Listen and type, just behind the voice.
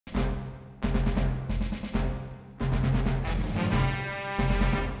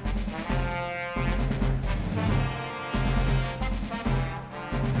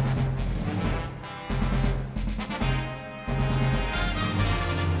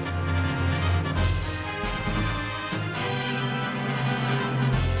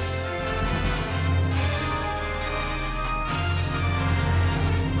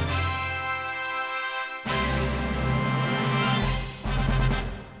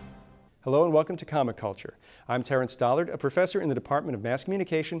Hello and welcome to Comic Culture. I'm Terrence Dollard, a professor in the Department of Mass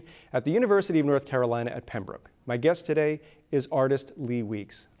Communication at the University of North Carolina at Pembroke. My guest today is artist Lee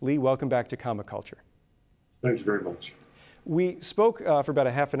Weeks. Lee, welcome back to Comic Culture. Thank you very much. We spoke for about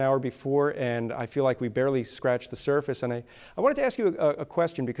a half an hour before, and I feel like we barely scratched the surface. And I wanted to ask you a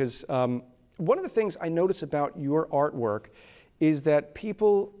question because one of the things I notice about your artwork is that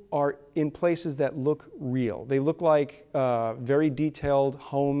people are in places that look real. They look like very detailed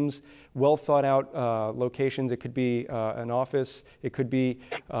homes, well thought out locations. It could be an office. It could be,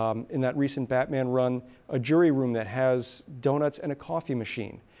 in that recent Batman run, a jury room that has donuts and a coffee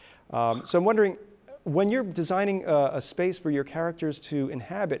machine. So I'm wondering, when you're designing a space for your characters to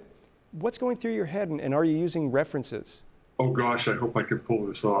inhabit, what's going through your head, and are you using references? Oh gosh, I hope I can pull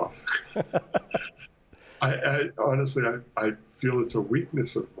this off. I honestly, I feel it's a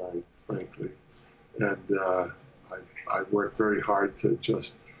weakness of mine, frankly. And I work very hard to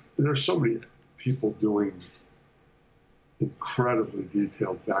just, there's so many people doing incredibly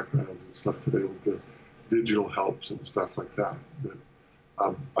detailed backgrounds and stuff today with the digital helps and stuff like that.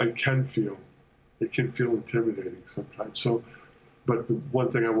 That it can feel intimidating sometimes. So, but the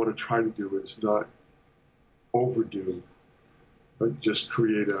one thing I want to try to do is not overdo, but just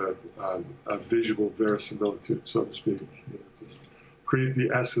create a visual verisimilitude, so to speak. You know, just create the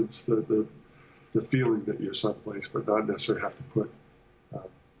essence, the feeling that you're someplace, but not necessarily have to put.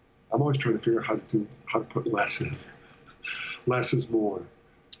 I'm always trying to figure out how to put less in. Less is more.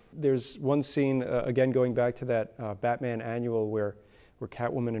 There's one scene, again going back to that Batman annual, where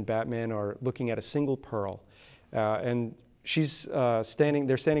Catwoman and Batman are looking at a single pearl, and she's they're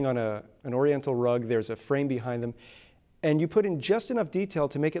standing on an oriental rug. There's a frame behind them. And you put in just enough detail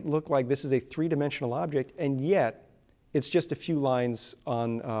to make it look like this is a three-dimensional object, and yet it's just a few lines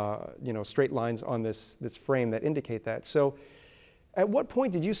on, straight lines on this frame that indicate that. So at what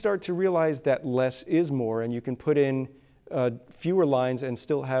point did you start to realize that less is more, and you can put in fewer lines and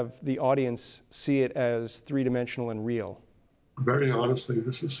still have the audience see it as three-dimensional and real? Very honestly,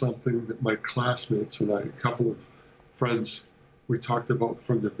 this is something that my classmates and a couple of friends, we talked about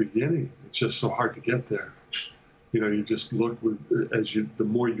from the beginning. It's just so hard to get there. You know, you just look the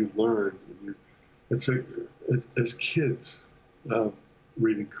more you learn. It's like as kids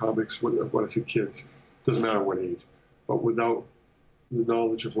reading comics. When I say kids, doesn't matter what age, but without the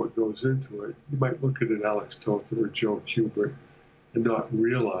knowledge of what goes into it, you might look at an Alex Toth or Joe Kubert and not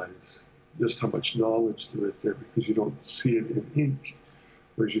realize just how much knowledge there is there because you don't see it in ink.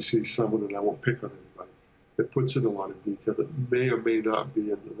 Whereas you see someone, and I won't pick on anybody, that puts in a lot of detail that may or may not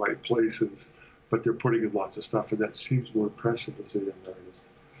be in the right places, but they're putting in lots of stuff, and that seems more impressive as a young artist.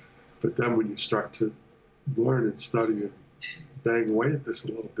 But then when you start to learn and study and bang away at this a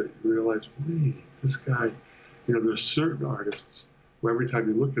little bit, you realize, wait, this guy, you know, there's certain artists where every time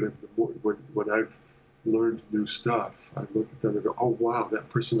you look at him, when I've learned new stuff, I look at them and go, oh wow, that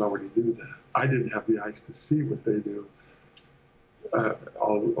person already knew that. I didn't have the eyes to see what they knew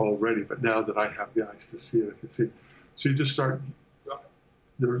already, but now that I have the eyes to see it, I can see. So you just start,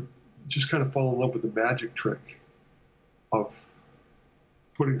 just kind of fall in love with the magic trick of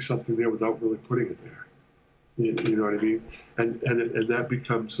putting something there without really putting it there. You know what I mean? And that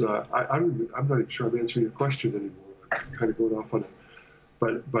becomes, I'm not even sure I'm answering your question anymore. I'm kind of going off on it.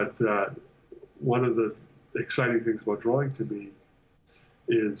 But one of the exciting things about drawing to me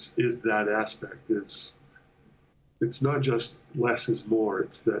is that aspect. It's not just less is more.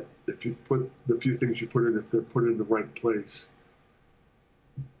 It's that if you put the few things you put in, if they're put in the right place,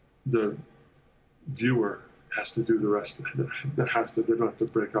 the viewer has to do the rest. They don't have to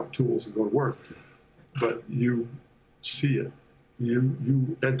break out tools and go to work, but you see it.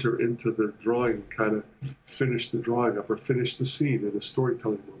 You enter into the drawing, kind of finish the drawing up or finish the scene in a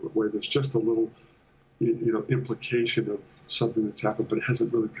storytelling moment where there's just a little, implication of something that's happened, but it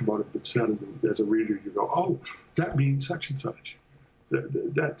hasn't really come out and been said. And as a reader, you go, oh, that means such and such.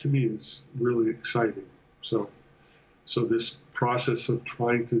 That to me is really exciting. So this process of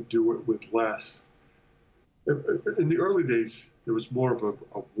trying to do it with less. In the early days, there was more of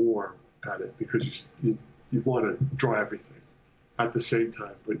a war at it because you want to draw everything at the same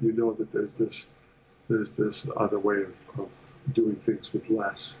time, but you know that there's this other way of doing things with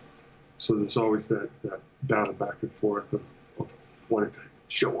less. So there's always that battle back and forth of wanting to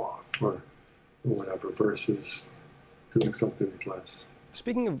show off or whatever versus doing something with less.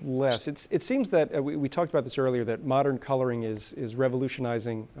 Speaking of less, it seems that, we talked about this earlier, that modern coloring is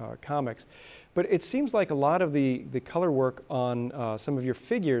revolutionizing comics, but it seems like a lot of the color work on some of your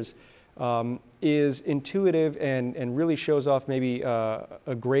figures is intuitive and really shows off maybe a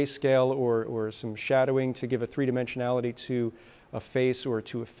grayscale or some shadowing to give a three-dimensionality to a face or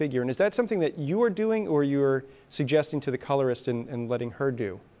to a figure. And is that something that you are doing, or you're suggesting to the colorist and letting her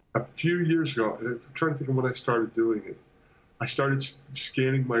do? A few years ago, I'm trying to think of when I started doing it, I started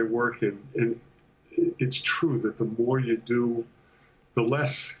scanning my work, and it's true that the more you do, the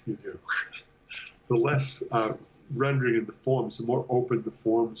less you do. The less rendering in the forms, the more open the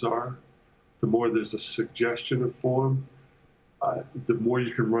forms are, the more there's a suggestion of form, the more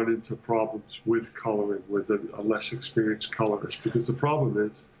you can run into problems with coloring with a less experienced colorist. Because the problem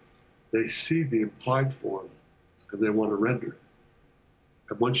is they see the implied form and they want to render it.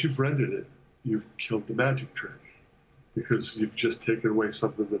 And once you've rendered it, you've killed the magic trick, because you've just taken away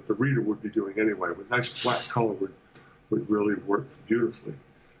something that the reader would be doing anyway. With nice flat color would really work beautifully.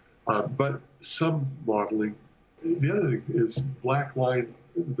 But some modeling, the other thing is black line,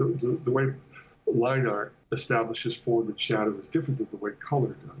 the way line art establishes form and shadow is different than the way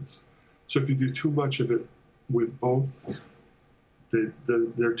color does. So if you do too much of it with both,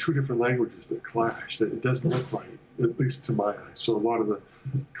 they're two different languages that clash. It doesn't look right, at least to my eye. So a lot of the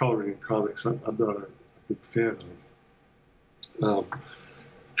coloring in comics, I'm not a big fan of.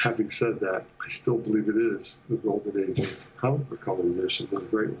 Having said that, I still believe it is the golden age of comic book coloring. There's some really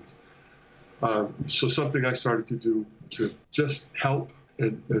great ones. So something I started to do to just help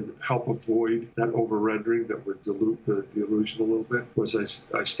and help avoid that over-rendering that would dilute the illusion a little bit was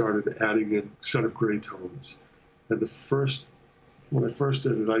I started adding in a set of gray tones. And when I first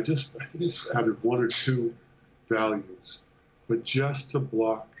did it, I think I just added one or two values, but just to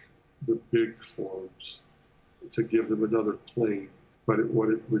block the big forms, to give them another plane. But what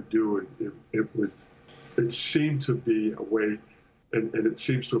it would do, it seemed to be a way, and it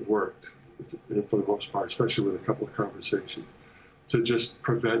seems to have worked for the most part, especially with a couple of conversations, to just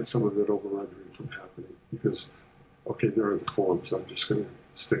prevent some of that over-rendering from happening. Because, okay, there are the forms. I'm just going to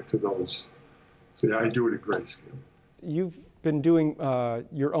stick to those. So yeah, I do it in grayscale. You've been doing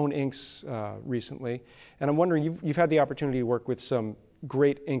your own inks recently, and I'm wondering, you've had the opportunity to work with some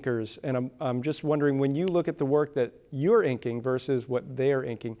great inkers, and I'm just wondering, when you look at the work that you're inking versus what they're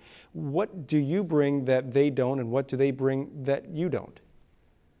inking, what do you bring that they don't, and what do they bring that you don't?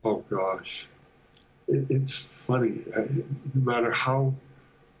 Oh gosh, it's funny. No matter how,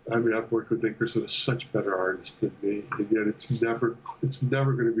 I've worked with inkers that are such better artists than me, and yet it's never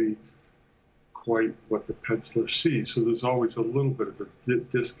going to be quite what the penciler sees. So there's always a little bit of a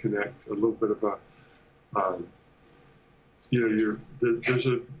disconnect, a little bit of a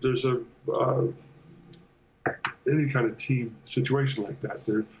there's any kind of team situation like that.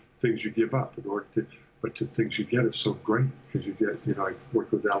 There are things you give up in order to, but the things you get are so great, because you get, I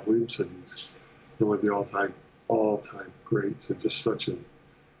worked with Al Williamson. He's one of the all-time greats, and just such a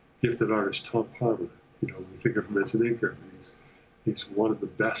gifted artist. Tom Palmer, we think of him as an inker. He's one of the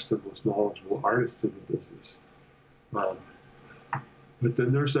best and most knowledgeable artists in the business. But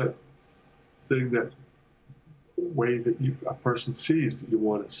then there's that thing, that way that a person sees, that you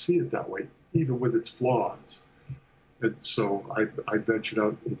want to see it that way, even with its flaws. And so I ventured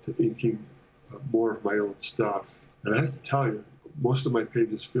out into inking more of my own stuff. And I have to tell you, most of my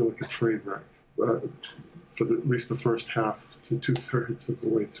pages feel like a train wreck for at least the first half to 2/3 of the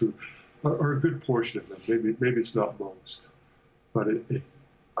way through, or a good portion of them. Maybe it's not most, but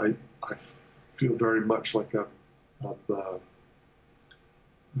I feel very much like I'm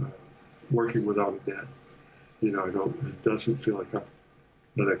working without a net. It doesn't feel like that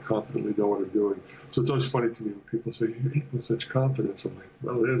I confidently know what I'm doing. So it's always funny to me when people say, "You ink with such confidence." I'm like,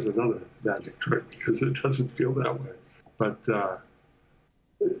 well, there's another magic trick, because it doesn't feel that way. But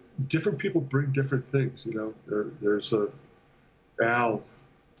different people bring different things. There's Al,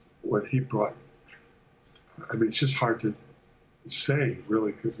 what he brought. It's just hard to say,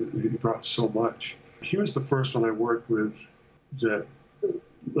 really, because he brought so much. He was the first one I worked with that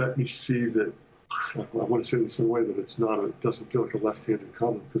let me see that. I want to say this in a way that it doesn't feel like a left-handed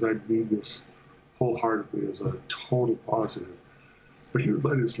comment, because I mean this wholeheartedly as a total positive. But he would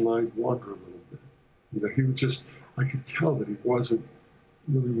let his line wander a little bit. He would I could tell that he wasn't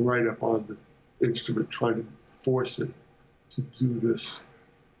really right up on the instrument, trying to force it to do this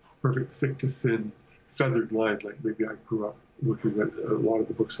perfect thick to thin feathered line, like maybe I grew up looking at a lot of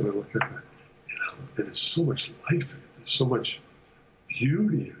the books that I look at. And there's so much life in it. There's so much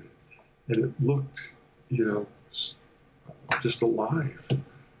beauty in it. And it looked, just alive.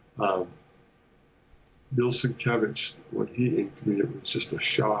 Bill Sienkiewicz, when he inked me, it was just a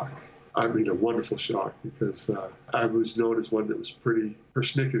shock. A wonderful shock, because I was known as one that was pretty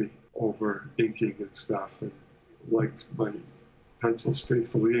persnickety over inking and stuff, and liked my pencils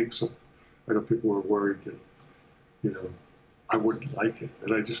faithfully inked. So I know people were worried that, I wouldn't like it.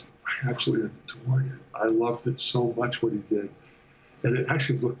 And I absolutely adored it. I loved it so much, what he did. And it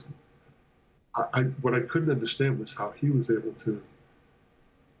actually looked, what I couldn't understand was how he was able to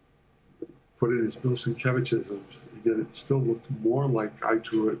put in his Bill Sienkiewiczisms, and yet it still looked more like I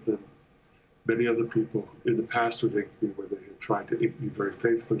drew it than many other people in the past would inked me, where they had tried to ink me very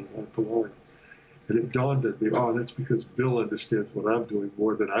faithfully line for line. And it dawned on me, oh, that's because Bill understands what I'm doing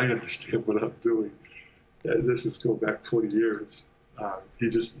more than I understand what I'm doing. And this is going back 20 years.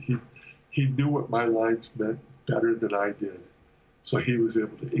 He knew what my lines meant better than I did. So he was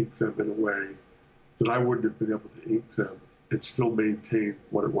able to ink them in a way that I wouldn't have been able to ink them and still maintain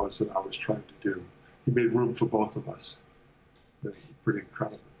what it was that I was trying to do. He made room for both of us. It was pretty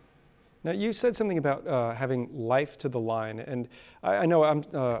incredible. Now, you said something about having life to the line, and I know I'm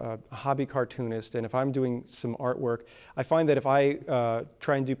a hobby cartoonist, and if I'm doing some artwork, I find that if I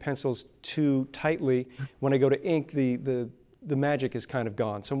try and do pencils too tightly, when I go to ink, the magic is kind of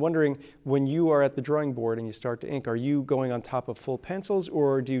gone. So I'm wondering, when you are at the drawing board and you start to ink, are you going on top of full pencils,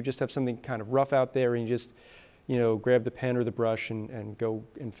 or do you just have something kind of rough out there and you just, grab the pen or the brush and go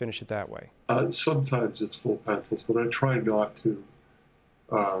and finish it that way? Sometimes it's full pencils, but I try not to.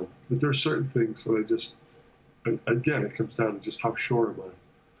 But there are certain things that I just, again, it comes down to just how sure am I.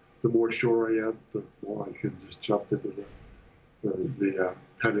 The more sure I am, the more I can just jump into the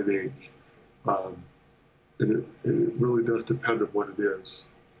pen and ink. And it really does depend on what it is.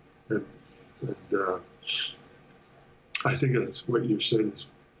 And I think that's what you're saying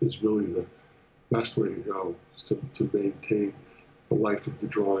is really the best way to go, is to maintain the life of the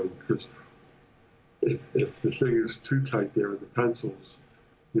drawing. Because if the thing is too tight there in the pencils,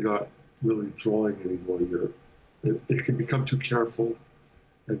 you're not really drawing anymore. It can become too careful,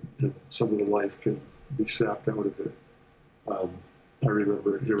 and some of the life can be sapped out of it. I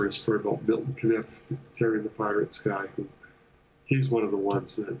remember hearing a story about Milton Caniff, Terry and the Pirates guy, he's one of the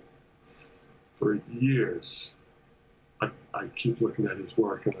ones that for years I keep looking at his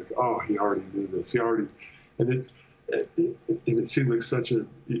work and like, oh, he already knew this. And it seemed like such a,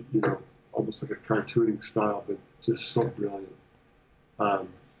 almost like a cartooning style, but just so brilliant.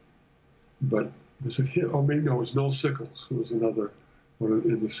 But it was like him. Oh, maybe no, it was Noel Sickles, who was another one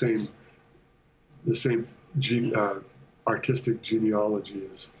in the same artistic genealogy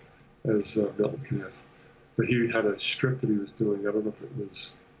as Milton Caniff. But he had a strip that he was doing. I don't know if it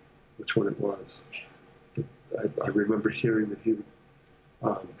was which one it was. But I remember hearing that he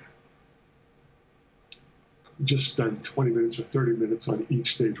would just spend 20 minutes or 30 minutes on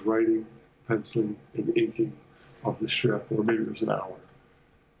each stage writing, penciling, and inking of the strip, or maybe it was an hour.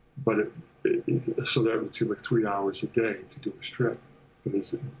 But so that would seem like 3 hours a day to do a strip. But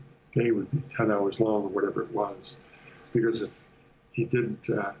his day would be 10 hours long or whatever it was. Because if he didn't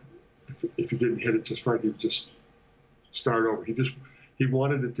hit it just right, he would just start over. He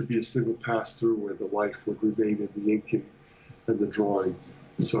wanted it to be a single pass through where the life would remain in the inking and the drawing.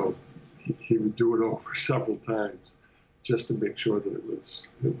 So he would do it over several times just to make sure that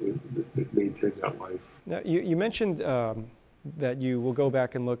it maintained that life. Now, you mentioned that you will go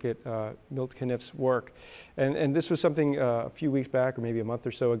back and look at Milton Caniff's work. And this was something a few weeks back, or maybe a month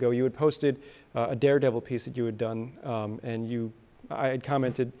or so ago. You had posted a Daredevil piece that you had done, and I had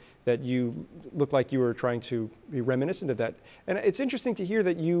commented that you looked like you were trying to be reminiscent of that. And it's interesting to hear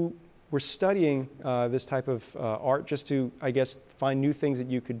that you were studying this type of art just to, I guess, find new things that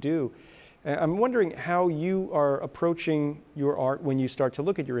you could do. And I'm wondering how you are approaching your art when you start to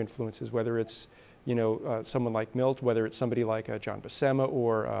look at your influences, whether it's someone like Milt, whether it's somebody like John Buscema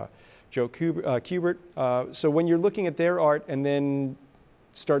or Joe Kubert. So when you're looking at their art and then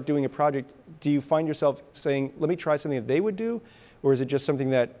start doing a project, do you find yourself saying, let me try something that they would do? Or is it just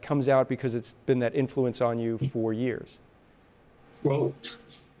something that comes out because it's been that influence on you for years? Well,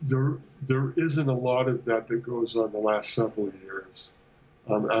 there isn't a lot of that goes on the last several years.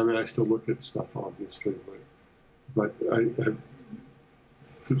 I mean, I still look at stuff, obviously, but the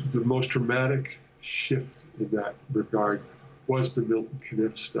most dramatic shift in that regard was the Milton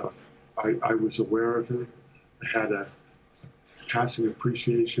Caniff stuff. I was aware of it. I had a passing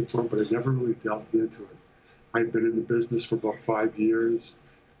appreciation for it, but I never really delved into it. I'd been in the business for about 5 years,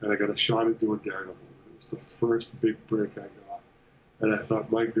 and I got a shot at doing Daredevil. It was the first big break I got. And I thought,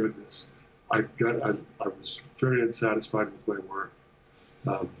 my goodness, I was very unsatisfied with my work.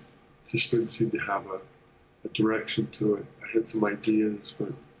 Just didn't seem to have a direction to it. I had some ideas,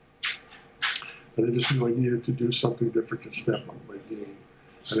 and I just knew I needed to do something different to step up my game.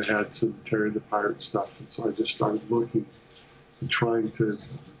 And I had some Terry and the Pirate stuff, and so I just started looking and trying to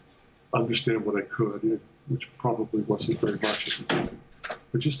understand what I could, which probably wasn't very much at the time.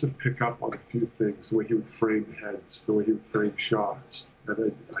 But just to pick up on a few things, the way he would frame heads, the way he would frame shots.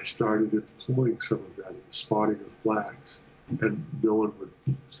 And I started employing some of that in the spotting of blacks. and no one would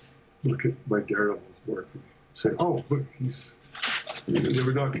look at my Daredevil work and say, "Oh, look, they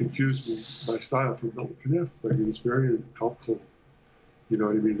would not confuse my style from Milton Caniff, but he was very helpful. You know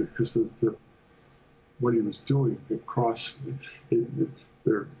what I mean? Because what he was doing across,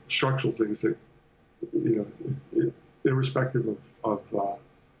 there are structural things that, you know, irrespective of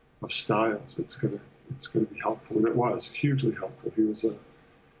styles, it's gonna be helpful, and it was hugely helpful. He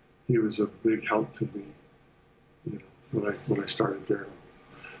was a big help to me, you know, when I started there.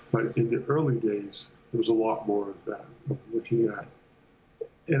 But in the early days, there was a lot more of that, of looking at,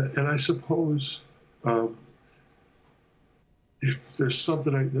 and I suppose if there's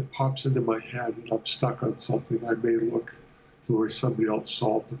something that pops into my head and I'm stuck on something, I may look to where somebody else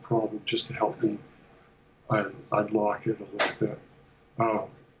solved the problem just to help me unlock it a little bit.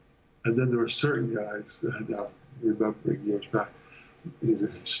 And then there were certain guys that remembering years back, a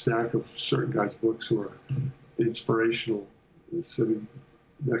stack of certain guys' books who are inspirational, sitting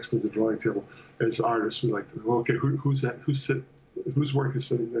next to the drawing table. As artists, we like, okay, whose work is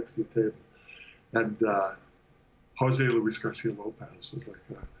sitting next to the table? And Jose Luis Garcia Lopez was like,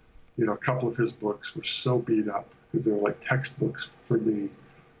 you know, a couple of his books were so beat up because they were like textbooks for me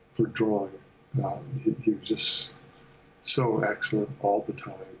for drawing. He was just so excellent all the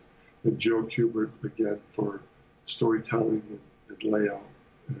time. And Joe Kubert, again, for storytelling and layout.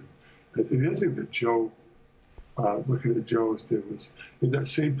 And the other thing that Joe, looking at Joe's did was, in that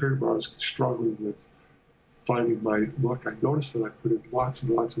same period where I was struggling with finding my look, I noticed that I put in lots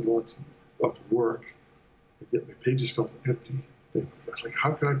and lots and lots of work, and yet my pages felt empty. I was like,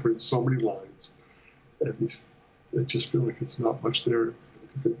 how can I put in so many lines? At least I just feel like it's not much there.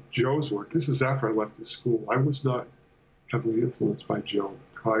 Joe's work, this is after I left the school. I was not heavily influenced by Joe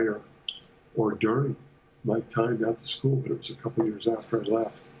prior or during my time at the school, but it was a couple of years after I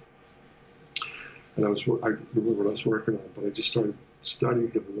left. And I remember what I was working on, but I just started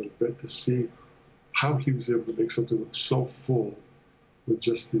studying him a little bit to see how he was able to make something look so full with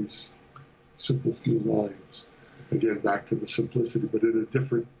just these simple few lines. Again, back to the simplicity, but in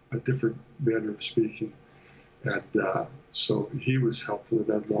a different manner of speaking. And so he was helpful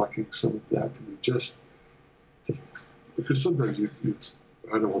in unlocking some of that to me, because sometimes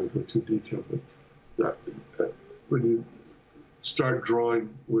I don't want to go too detailed, but when you start drawing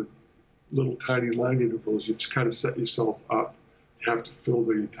with little tiny line intervals, you've kind of set yourself up to have to fill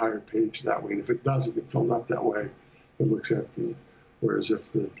the entire page that way. And if it doesn't get filled up that way, it looks empty. Whereas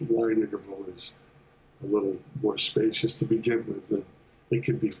if the line interval is a little more spacious to begin with, then it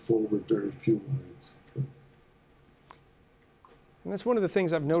can be full with very few lines. And that's one of the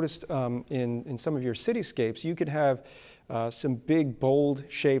things I've noticed in some of your cityscapes. You could have some big, bold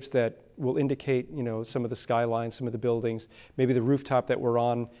shapes that will indicate, you know, some of the skylines, some of the buildings. Maybe the rooftop that we're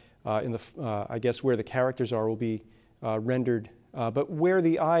on, I guess where the characters are, will be rendered. But where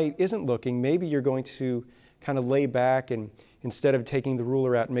the eye isn't looking, maybe you're going to kind of lay back, and instead of taking the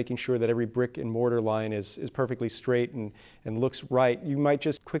ruler out and making sure that every brick and mortar line is perfectly straight and looks right, you might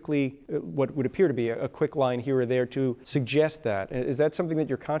just quickly, what would appear to be a quick line here or there to suggest that. Is that something that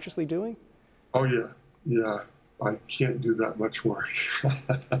you're consciously doing? Oh, yeah. Yeah. I can't do that much work.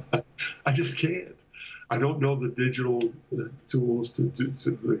 I just can't. I don't know the digital tools to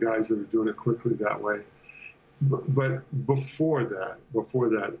the guys that are doing it quickly that way. But before that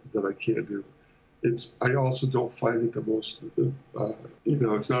I can't do. I also don't find it the most,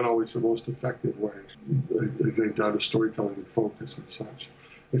 it's not always the most effective way. Again, down to storytelling and focus and such.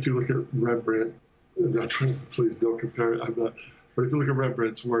 If you look at Rembrandt, I'm not trying to, please don't compare it, but if you look at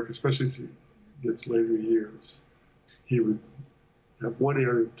Rembrandt's work, especially as he gets later years, he would have one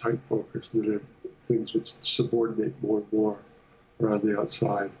area of tight focus, and then things would subordinate more and more around the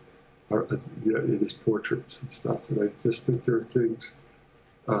outside, or in his portraits and stuff. And I just think there are things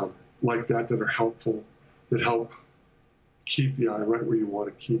like that are helpful, that help keep the eye right where you want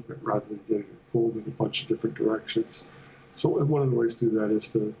to keep it, rather than getting it pulled in a bunch of different directions. So one of the ways to do that is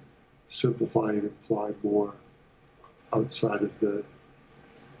to simplify and imply more outside of the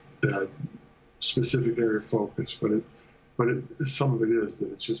specific area of focus. But some of it is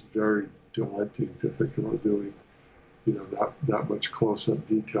that it's just very daunting to think about doing, that much close-up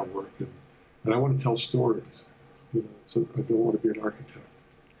detail work. And I want to tell stories. So I don't want to be an architect.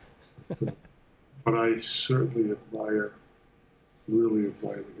 But I certainly really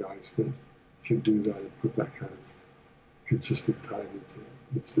admire the guys that can do that and put that kind of consistent time into it.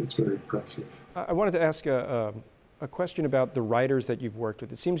 It's very impressive. I wanted to ask a question about the writers that you've worked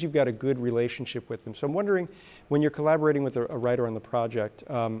with. It seems you've got a good relationship with them. So I'm wondering, when you're collaborating with a writer on the project,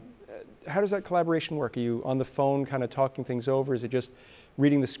 how does that collaboration work? Are you on the phone kind of talking things over? Is it just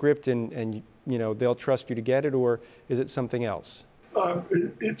reading the script and they'll trust you to get it, or is it something else?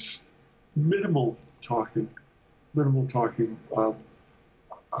 It's minimal talking, minimal talking.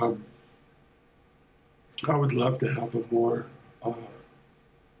 I would love to have a more,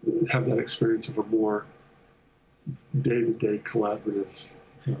 have that experience of a more day-to-day collaborative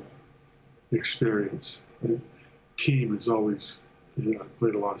experience. Team is always, I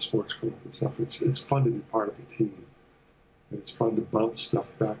played a lot of sports growing up and stuff. It's fun to be part of a team. And it's fun to bounce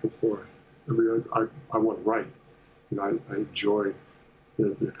stuff back and forth. I mean, I want to write. I enjoy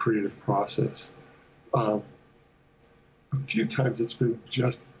the creative process. A few times it's been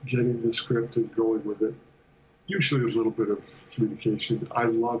just getting the script and going with it. Usually a little bit of communication. I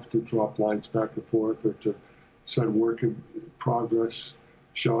love to drop lines back and forth or to send work in progress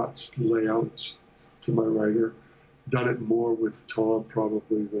shots, layouts to my writer. Done it more with Tom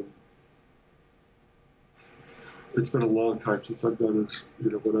probably than. It's been a long time since I've done it.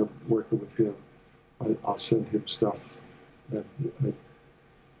 When I'm working with him, I'll send him stuff. And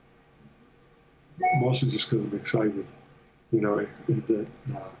mostly just because I'm excited. Really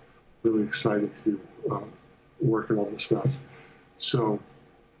excited to be working on the stuff. So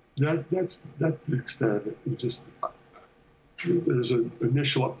that's the extent of it. There's an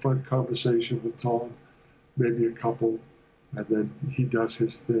initial upfront conversation with Tom, maybe a couple, and then he does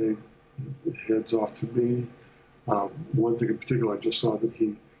his thing, hands off to me. One thing in particular, I just saw that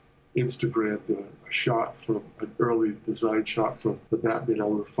he Instagrammed a shot from an early design shot from the Batman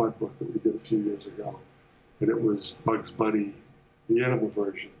Elmer Fudd book that we did a few years ago. And it was Bugs Bunny, the animal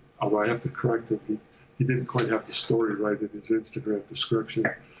version. Although I have to correct him, he didn't quite have the story right in his Instagram description.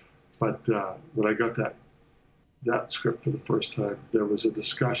 But when I got that script for the first time, there was a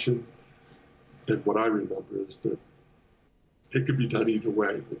discussion. And what I remember is that it could be done either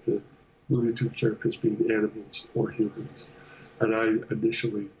way, with the Looney Tunes characters being animals or humans. And I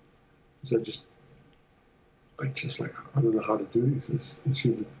initially was I don't know how to do these as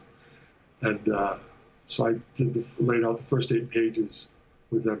human. And so I laid out the first 8 pages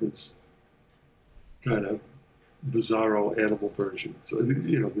with them as kind of bizarro animal versions. So,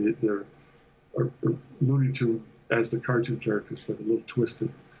 they're Looney Tunes as the cartoon characters, but a little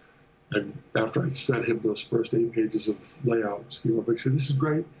twisted. And after I sent him those first 8 pages of layouts, he said, "This is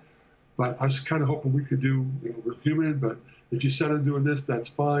great, but I was kind of hoping we could do, we're human, but if you said I'm doing this, that's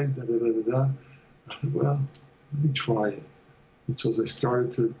fine, da-da-da-da-da." I thought, well, let me try it. And so as I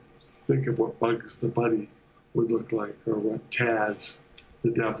started to think of what Bugs the Bunny would look like, or what Taz,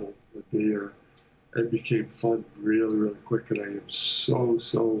 the devil, would be, it became fun really, really quick, and I am so,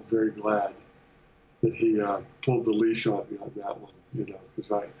 so very glad that he pulled the leash on me on that one, because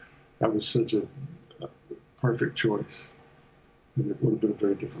that was such a perfect choice, and it would have been a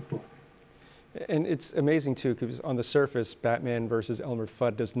very different book. And it's amazing, too, because on the surface, Batman versus Elmer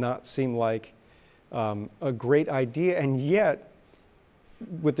Fudd does not seem like a great idea, and yet,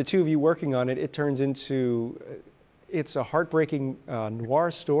 with the two of you working on it, it turns into, it's a heartbreaking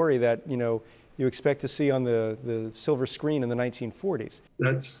noir story that, you expect to see on the silver screen in the 1940s.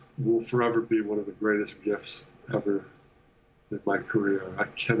 That will forever be one of the greatest gifts ever in my career. I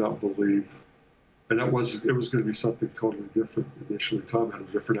cannot believe, and it was going to be something totally different initially. Tom had a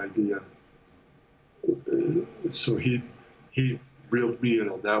different idea. So he reeled me in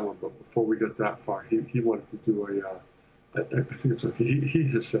on that one, but before we got that far, he wanted to do I think it's okay. He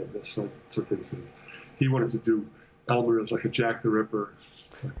has said this, so it's okay to say this. He wanted to do Elmer as like a Jack the Ripper,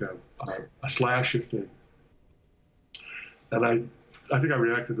 like a slasher thing. And I think I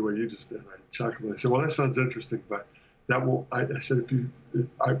reacted the way you just did. I chuckled. I said, "Well, that sounds interesting, but that won't." I said,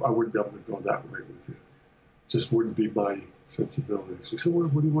 I wouldn't be able to go that way with you. It just wouldn't be my sensibilities." He said,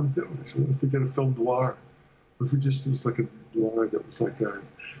 "What do you want to do?" I said, "Well, if we did a film noir, if we just was like a noir that was like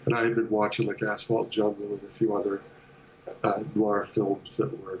and I had been watching like Asphalt Jungle and a few other noir films that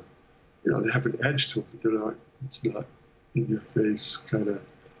were, they have an edge to it, but it's not in your face kind of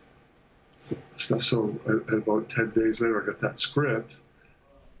stuff." So about 10 days later, I got that script,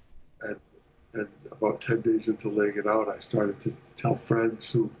 and about 10 days into laying it out, I started to tell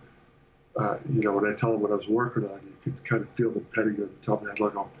friends who, when I tell them what I was working on, you could kind of feel them petting you on the top of the head,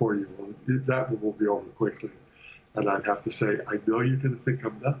 like, "I'll pour you. Well, that one will be over quickly." And I'd have to say, "I know you're going to think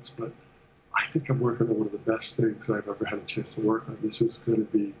I'm nuts, but I think I'm working on one of the best things I've ever had a chance to work on. This is going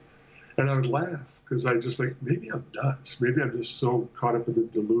to be," and I would laugh because I just maybe I'm nuts. Maybe I'm just so caught up in the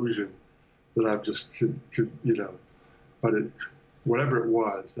delusion that I'm just, but whatever it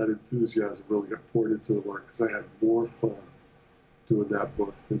was, that enthusiasm really got poured into the work because I had more fun doing that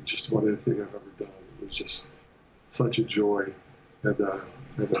book than just about anything I've ever done. It was just such a joy and a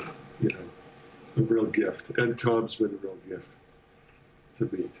real gift. And Tom's been a real gift. to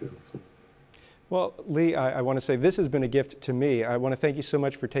be too. So. Well, Lee, I want to say this has been a gift to me. I want to thank you so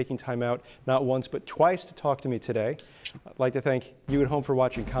much for taking time out, not once, but twice to talk to me today. I'd like to thank you at home for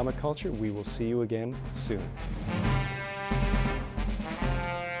watching Comic Culture. We will see you again soon.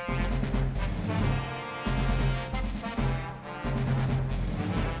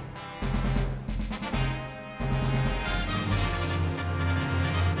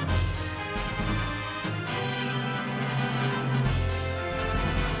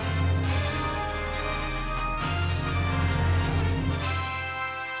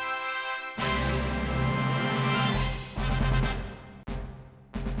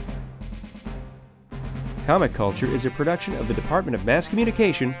 Comic Culture is a production of the Department of Mass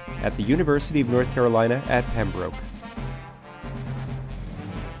Communication at the University of North Carolina at Pembroke.